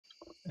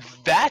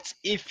That's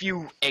if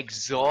you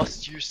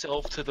exhaust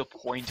yourself to the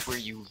point where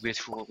you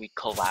literally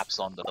collapse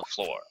onto the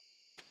floor.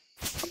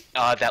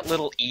 That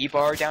little E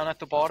bar down at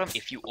the bottom,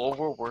 if you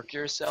overwork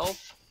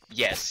yourself,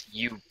 yes,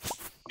 you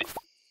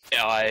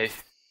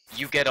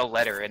get a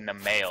letter in the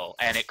mail,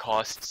 and it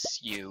costs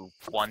you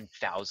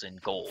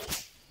 1,000 gold.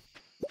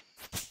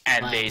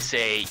 And Wow. they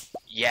say,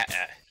 yeah,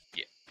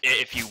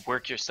 if you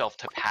work yourself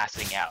to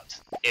passing out,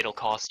 it'll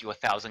cost you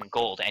 1,000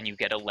 gold, and you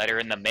get a letter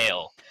in the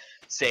mail,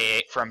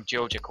 say from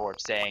Joja Corp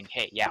saying,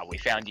 "Hey, yeah, we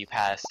found you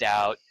passed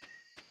out.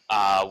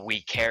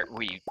 We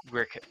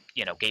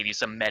gave you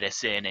some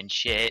medicine and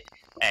shit,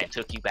 and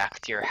took you back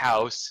to your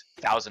house.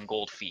 1,000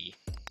 gold fee."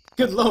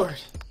 Good lord.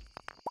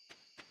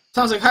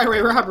 Sounds like highway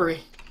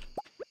robbery.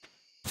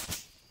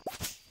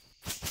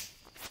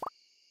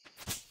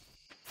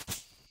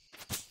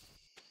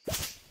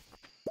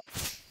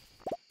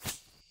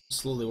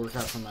 Slowly work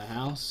out from my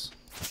house.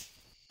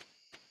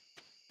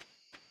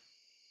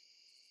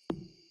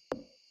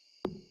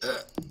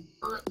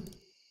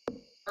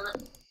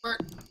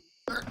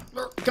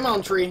 Come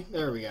on, tree.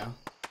 There we go.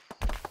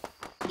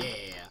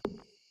 Yeah.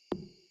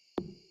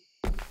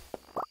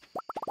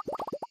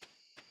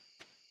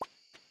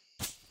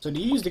 So do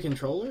you use the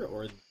controller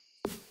or?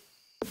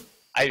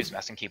 I use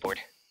mouse and keyboard.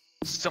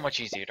 So much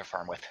easier to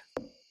farm with.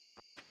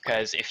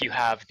 Because if you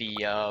have the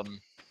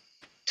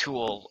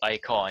tool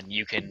icon,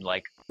 you can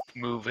like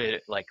move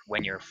it. Like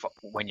when you're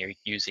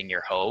using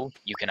your hoe,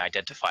 you can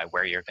identify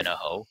where you're gonna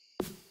hoe.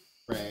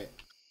 Right.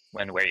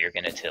 Where you're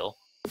gonna till.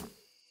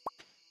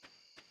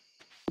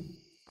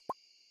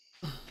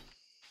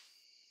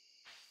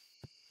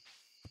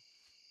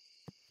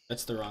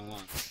 That's the wrong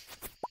one.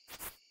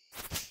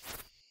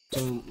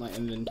 So my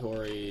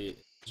inventory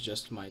is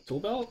just my tool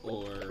belt,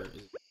 or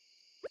is...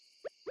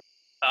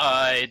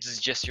 It's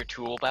just your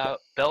tool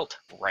belt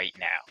right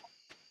now.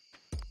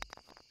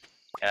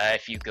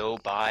 If you go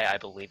by, I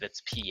believe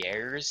it's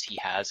Pierre's, he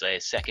has a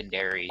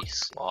secondary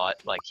slot,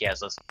 like he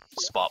has a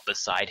spot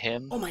beside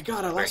him. Oh my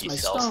god, I where lost he my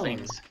sells stone!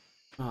 things.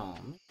 Oh.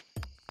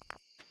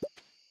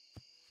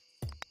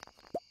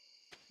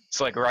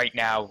 So like right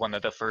now, one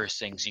of the first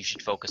things you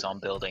should focus on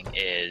building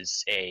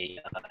is a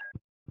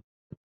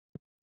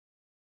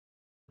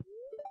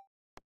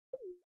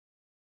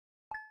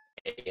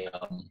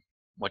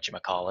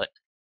whatchamacallit?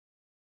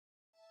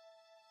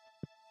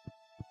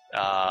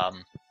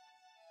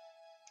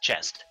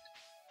 Chest.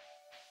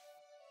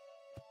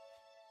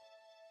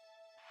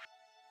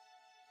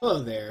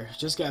 Hello there.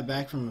 Just got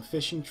back from a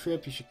fishing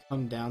trip. You should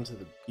come down to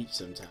the beach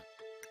sometime.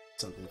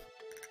 Something.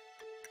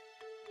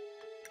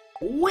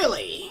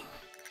 Willie!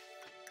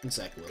 One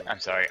sec, Willie.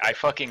 I'm sorry, I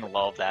fucking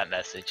love that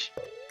message.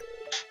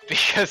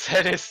 Because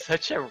that is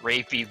such a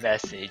rapey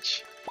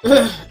message.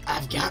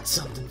 I've got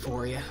something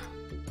for you.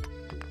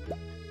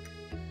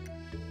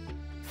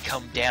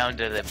 Come down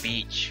to the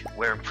beach,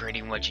 where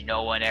pretty much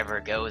no one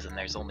ever goes and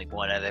there's only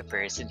one other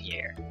person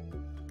here.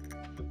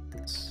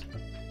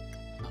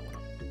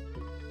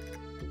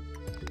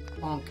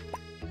 Honk.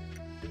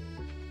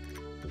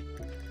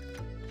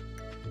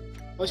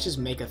 Let's just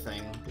make a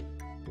thing.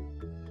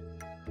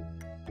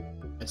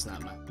 That's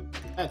not my...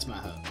 That's my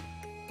hub.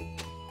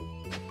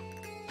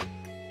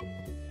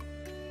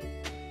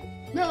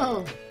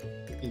 No!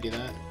 You can do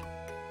that.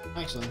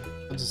 Actually,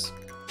 I'll just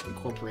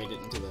incorporate it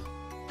into the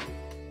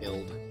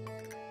build.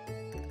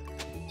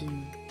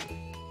 Doo.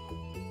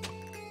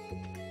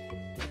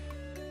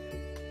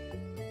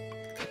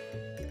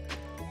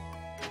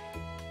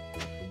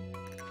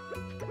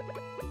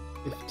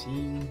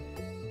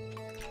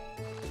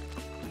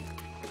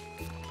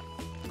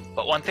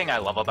 But one thing I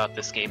love about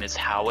this game is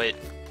how it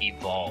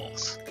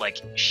evolves.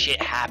 Like,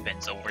 shit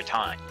happens over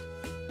time.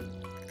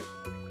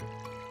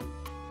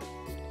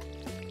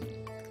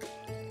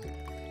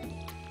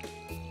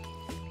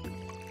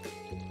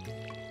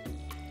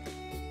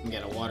 I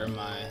gotta water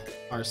my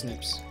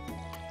parsnips.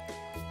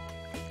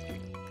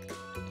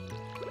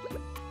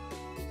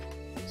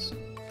 Let's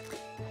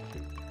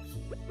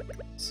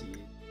see.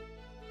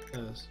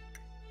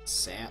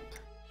 Sap.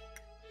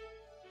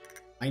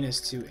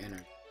 -2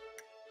 energy.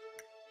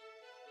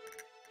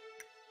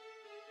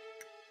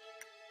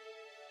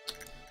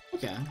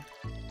 Okay.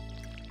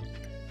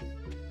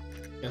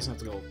 Guess I have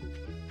to go.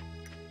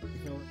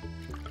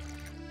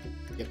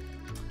 Yep.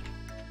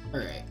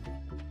 Alright.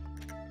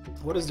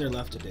 What is there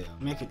left to do?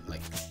 Make it,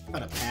 like,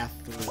 cut a path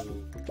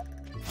through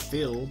a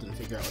field and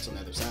figure out what's on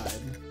the other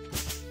side.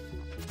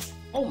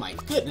 Oh my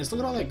goodness, look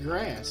at all that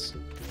grass.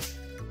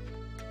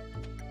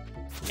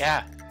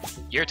 Yeah,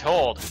 you're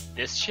told.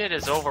 This shit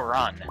is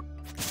overrun.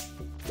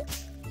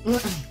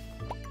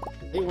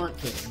 They weren't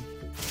kidding.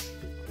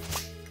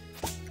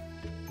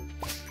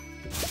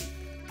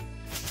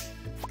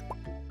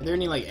 Are there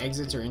any, like,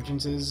 exits or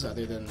entrances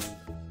other than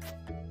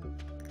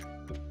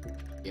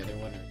the other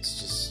one, or it's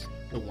just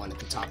the one at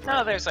the top?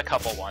 No, there's a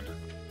couple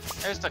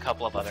There's a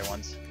couple of other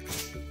ones.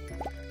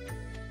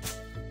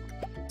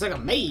 It's like a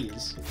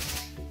maze.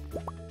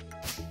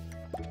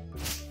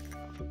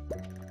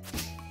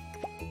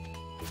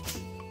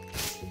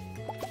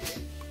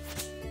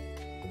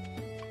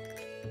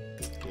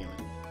 Damn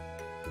it.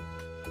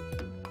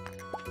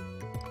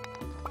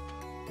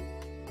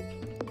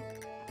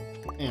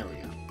 There we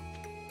go.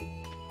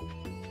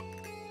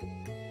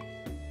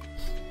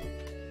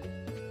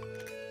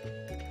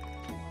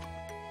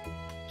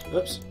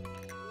 Oops.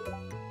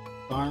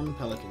 Farm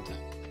Pelican Tank.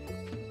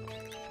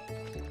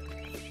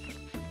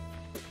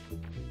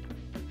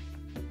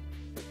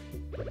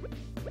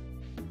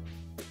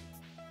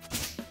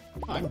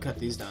 Oh, I can cut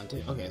these down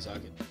too. Okay, so I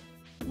can...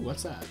 Ooh,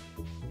 what's that?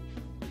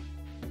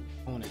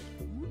 Own it.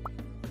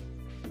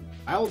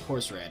 Wild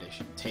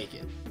horseradish. Take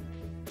it.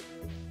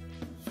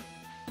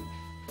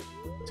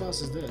 What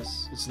else is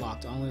this? It's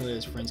locked. Only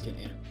his friends can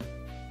enter.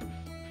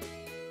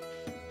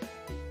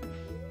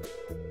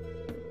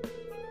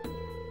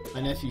 My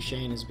nephew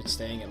Shane has been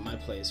staying at my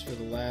place for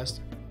the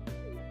last...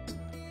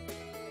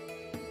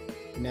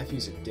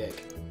 Nephew's a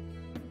dick.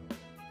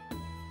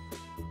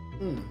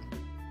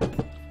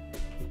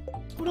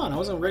 Hold on, I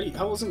wasn't ready.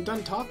 I wasn't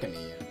done talking to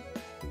you.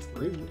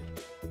 Rude.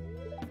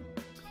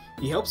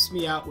 He helps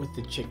me out with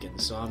the chicken,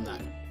 so I'm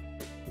not...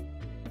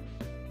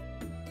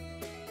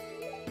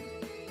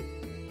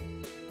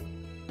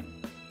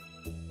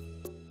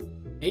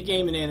 Hey,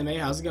 Game and Anime,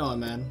 how's it going,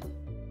 man?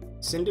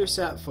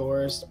 Cindersap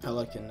Forest,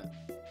 Pelican.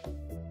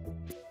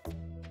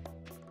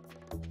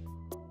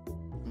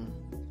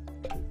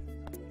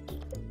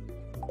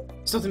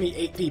 Still have to meet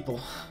 8 people.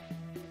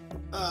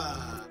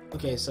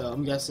 Okay, so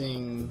I'm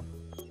guessing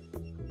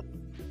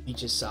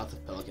beaches south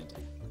of Pelican.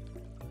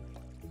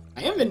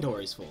 My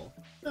inventory's full.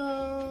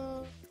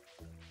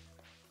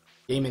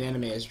 Game and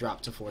Anime has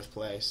dropped to 4th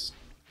place.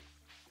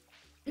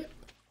 Yep.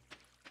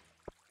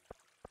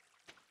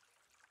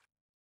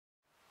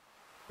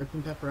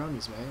 Ripping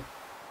pepperonis, mate.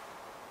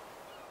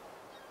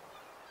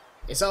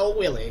 It's all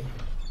Willie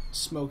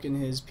smoking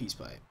his peace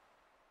pipe.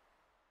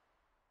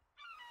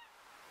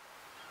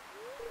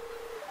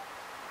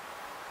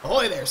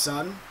 Ahoy there,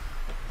 son!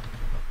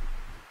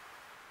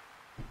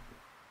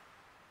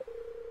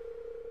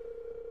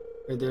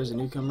 Heard there's a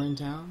newcomer in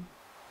town?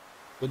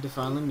 Good to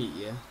finally meet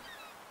you.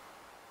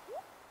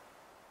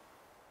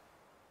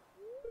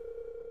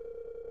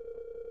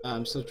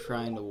 I'm still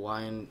trying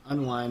to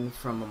unwind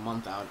from a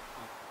month out on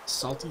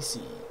salty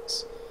seas.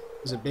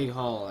 It was a big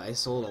haul. I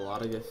sold a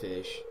lot of good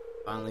fish.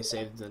 Finally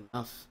saved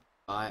enough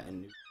to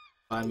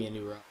buy me a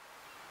new rod.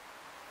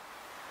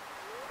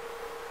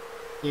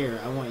 Here,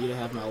 I want you to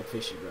have my old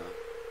fishing rod.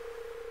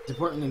 It's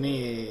important to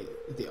me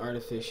that the art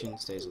of fishing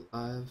stays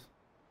alive.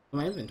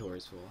 My inventory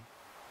is full.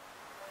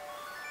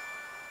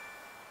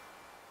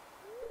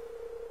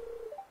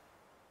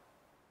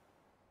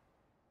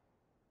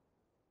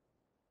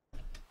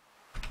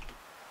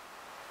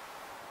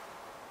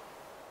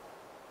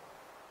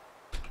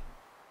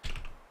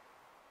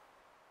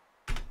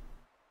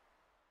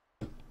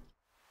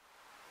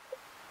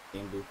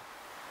 Bamboo.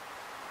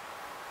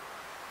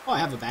 Oh, I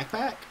have a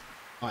backpack?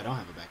 Oh, I don't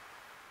have a backpack.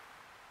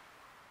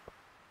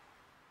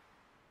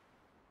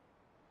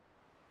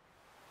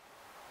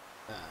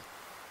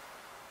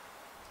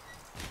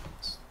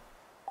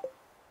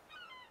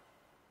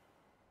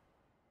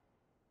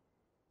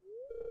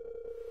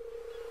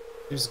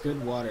 There's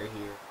good water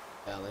here,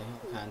 valley,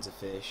 all kinds of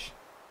fish.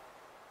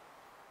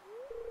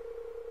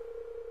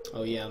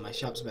 Oh yeah, my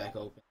shop's back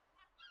open.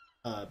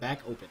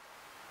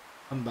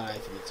 Come by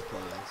if you need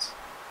supplies.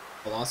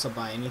 I'll also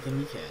buy anything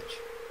you catch.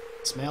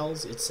 It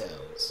smells, it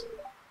sells.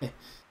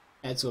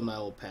 That's what my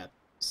old pap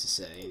used to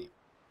say.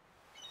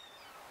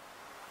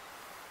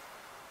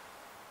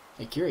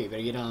 Hey, Kiri, you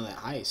better get on that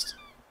heist.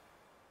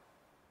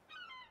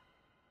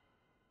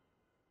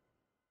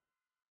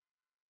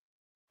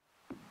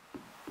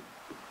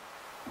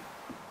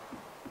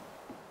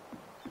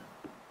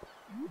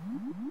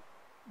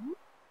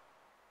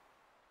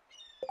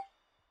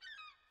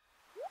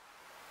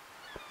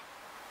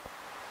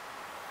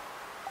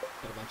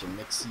 Got a bunch of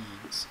mixed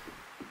seeds.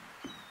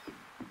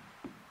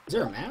 Is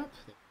there a map?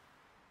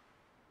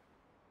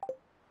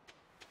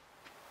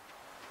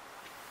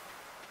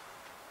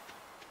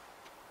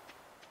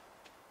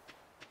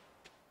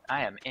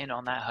 I am in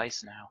on that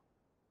heist now.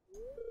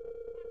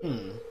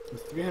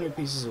 With 300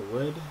 pieces of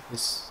wood,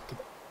 this could...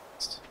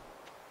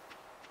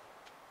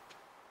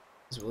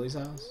 Is Willie's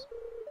house?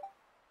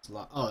 It's a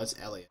lot. Oh, that's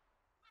Elliot.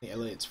 I think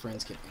Elliot's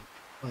friends can...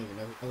 I don't even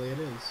know who Elliot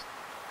is.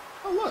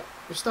 Oh look!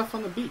 There's stuff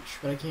on the beach,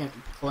 but I can't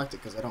collect it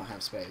because I don't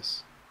have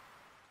space.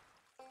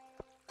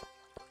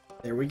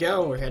 There we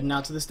go, we're heading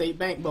out to the state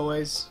bank,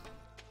 boys.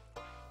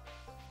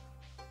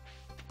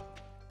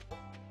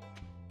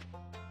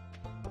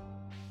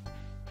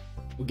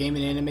 Will Game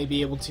and Anime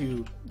be able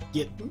to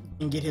get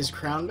his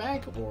crown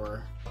back,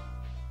 or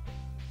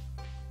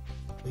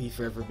will he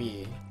forever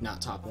be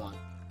not top 1?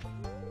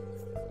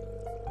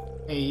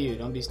 Hey you,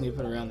 don't be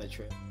snooping around the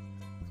trip.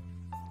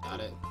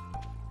 Got it.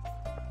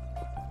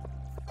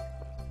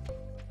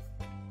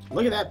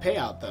 Look at that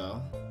payout,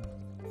 though.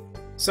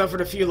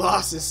 Suffered a few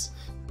losses.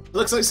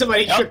 Looks like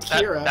somebody tripped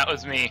Kira. That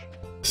was me.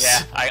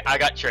 Yeah, I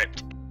got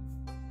tripped.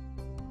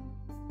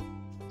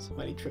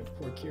 Somebody tripped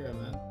poor Kira,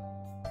 man.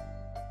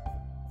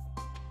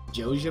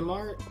 Joja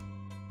Mart?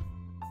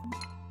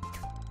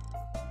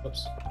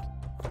 Oops.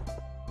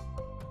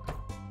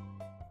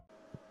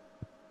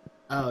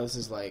 Oh, this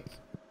is like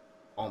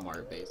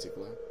Walmart,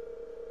 basically.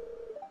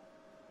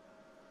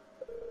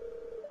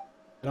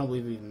 I don't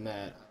believe we've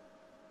met.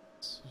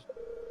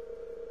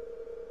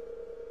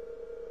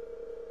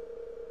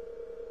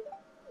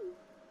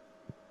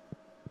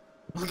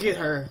 Look at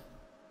her.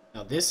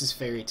 Now this is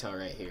Fairy Tale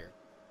right here.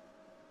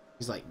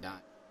 She's like dying.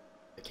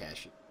 The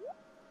cashier.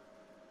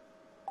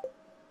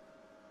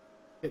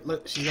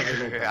 Look, she's got like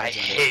little I bags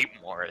on her. hate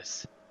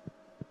Morris.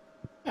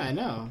 Yeah, I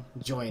know.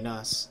 Join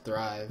us.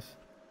 Thrive.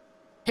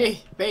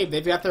 Hey, babe,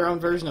 they've got their own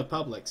version of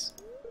Publix.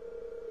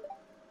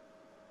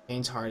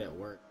 Jane's hard at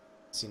work.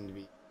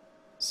 Seem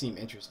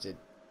interested in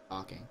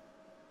talking.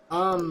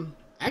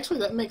 Actually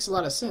that makes a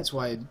lot of sense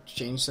why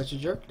Shane's such a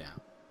jerk now.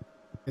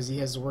 Because he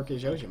has to work at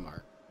Joja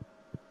Mart.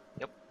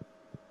 Yep.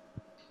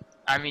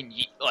 I mean,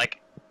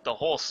 like, the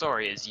whole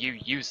story is you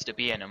used to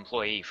be an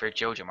employee for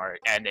Joja Mart,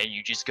 and then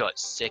you just got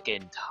sick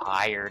and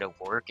tired of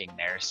working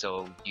there,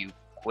 so you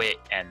quit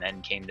and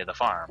then came to the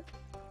farm.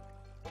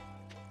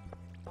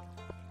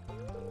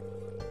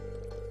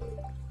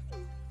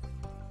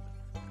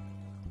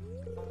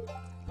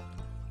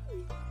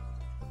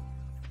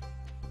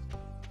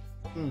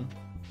 Hmm.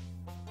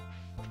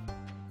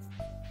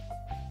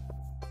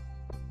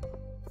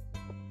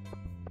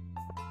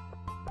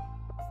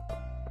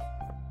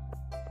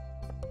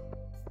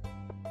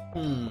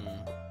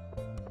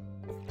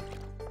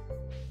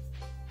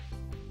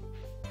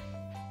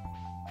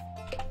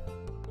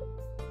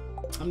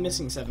 I'm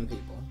missing 7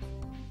 people.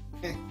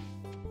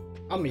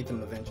 I'll meet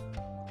them eventually.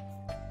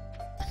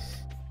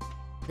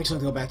 Next,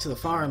 we'll go back to the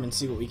farm and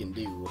see what we can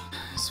do.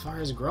 As far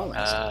as growing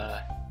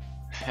stuff.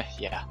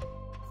 Yeah.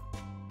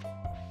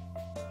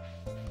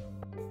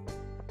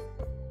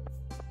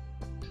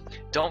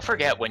 Don't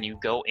forget, when you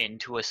go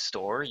into a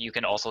store, you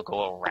can also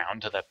go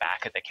around to the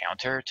back of the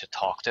counter to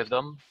talk to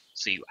them,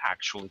 so you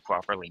actually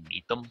properly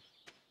meet them.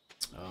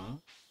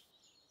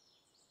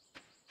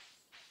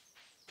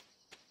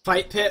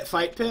 Fight pit,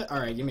 fight pit?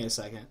 Alright, give me a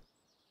second.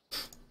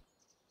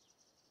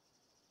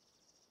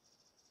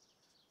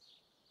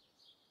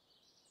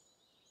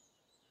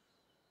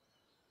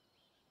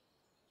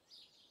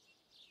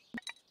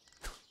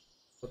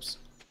 Oops.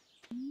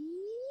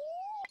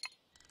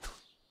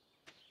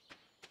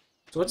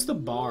 So what's the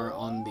bar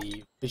on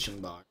the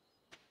fishing bar?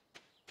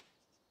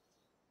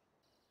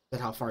 Is that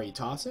how far you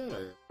toss it,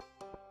 or?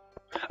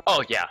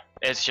 Oh yeah,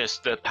 it's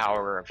just the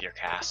power of your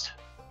cast.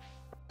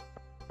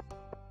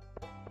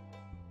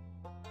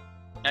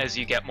 As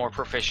you get more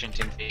proficient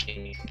in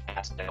fishing, you can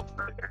cast it out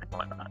further and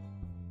whatnot.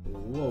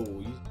 Whoa,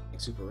 you like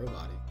super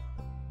robot-y.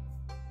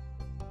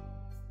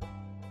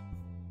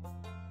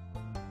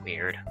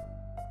 Weird.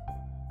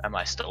 Am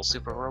I still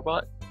super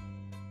robot?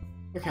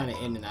 You're kind of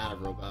in and out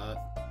of robot.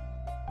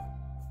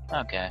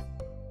 Okay.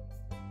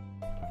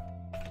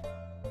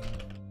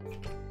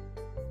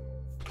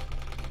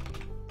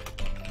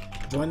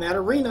 Join that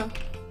arena.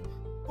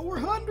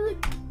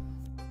 400.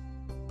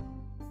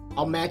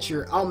 I'll match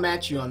you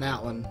on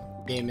that one,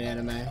 game and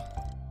anime.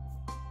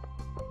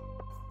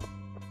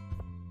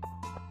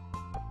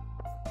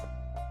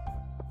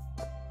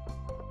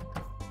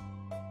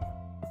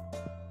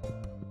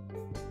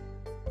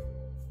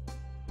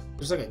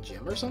 There's like a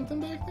gym or something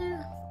back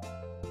there?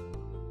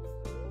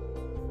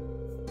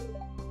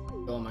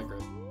 Oh my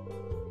god.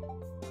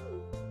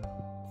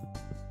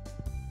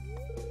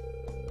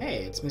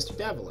 Hey, it's Mr.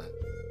 Davelin,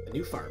 a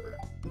new farmer,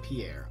 and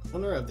Pierre,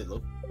 owner of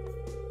the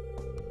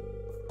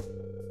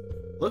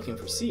Looking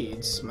for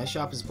seeds? My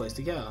shop is a place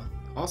to go.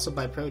 I'll also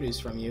buy produce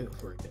from you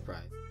for a good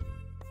price.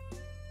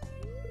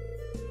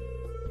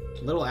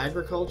 A little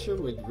agriculture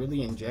would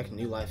really inject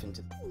new life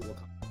into the local.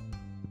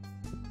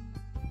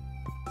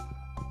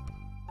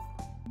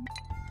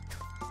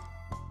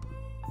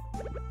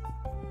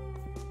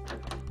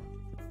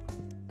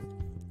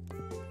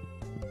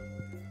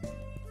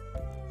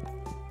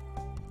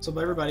 So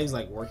everybody's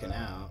like working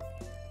out.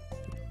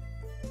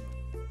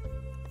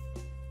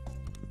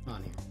 Come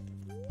on here.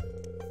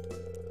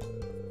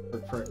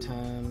 Work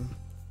part-time.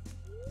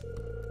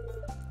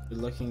 You're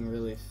looking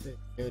really fit,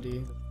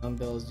 Jody.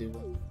 Dumbbells do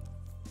what?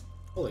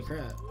 Holy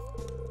crap.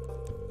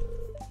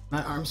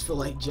 My arms feel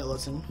like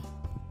gelatin.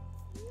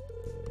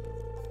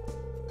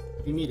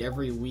 We meet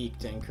every week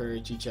to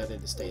encourage each other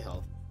to stay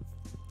healthy.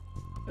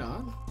 Right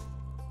on.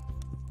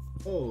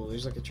 Oh,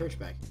 there's like a church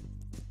back here.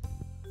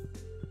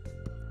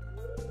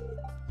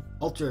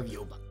 Altar of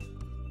Yoba.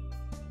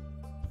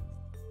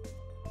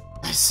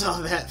 I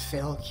saw that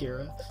fail,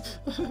 Kira.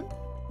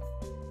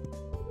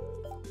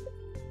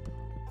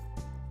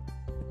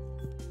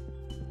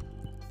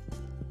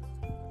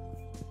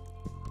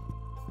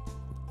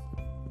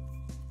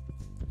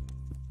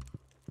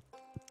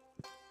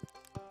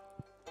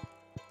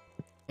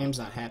 Pam's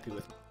not happy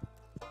with me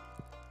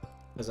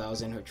because I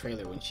was in her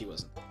trailer when she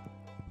wasn't.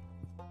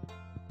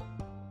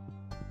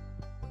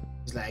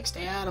 He's like,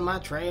 stay out of my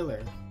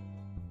trailer.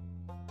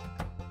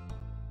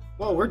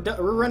 Whoa, we're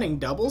running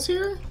doubles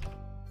here?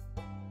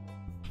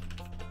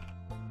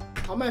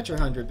 I'll match your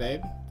 100,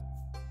 babe.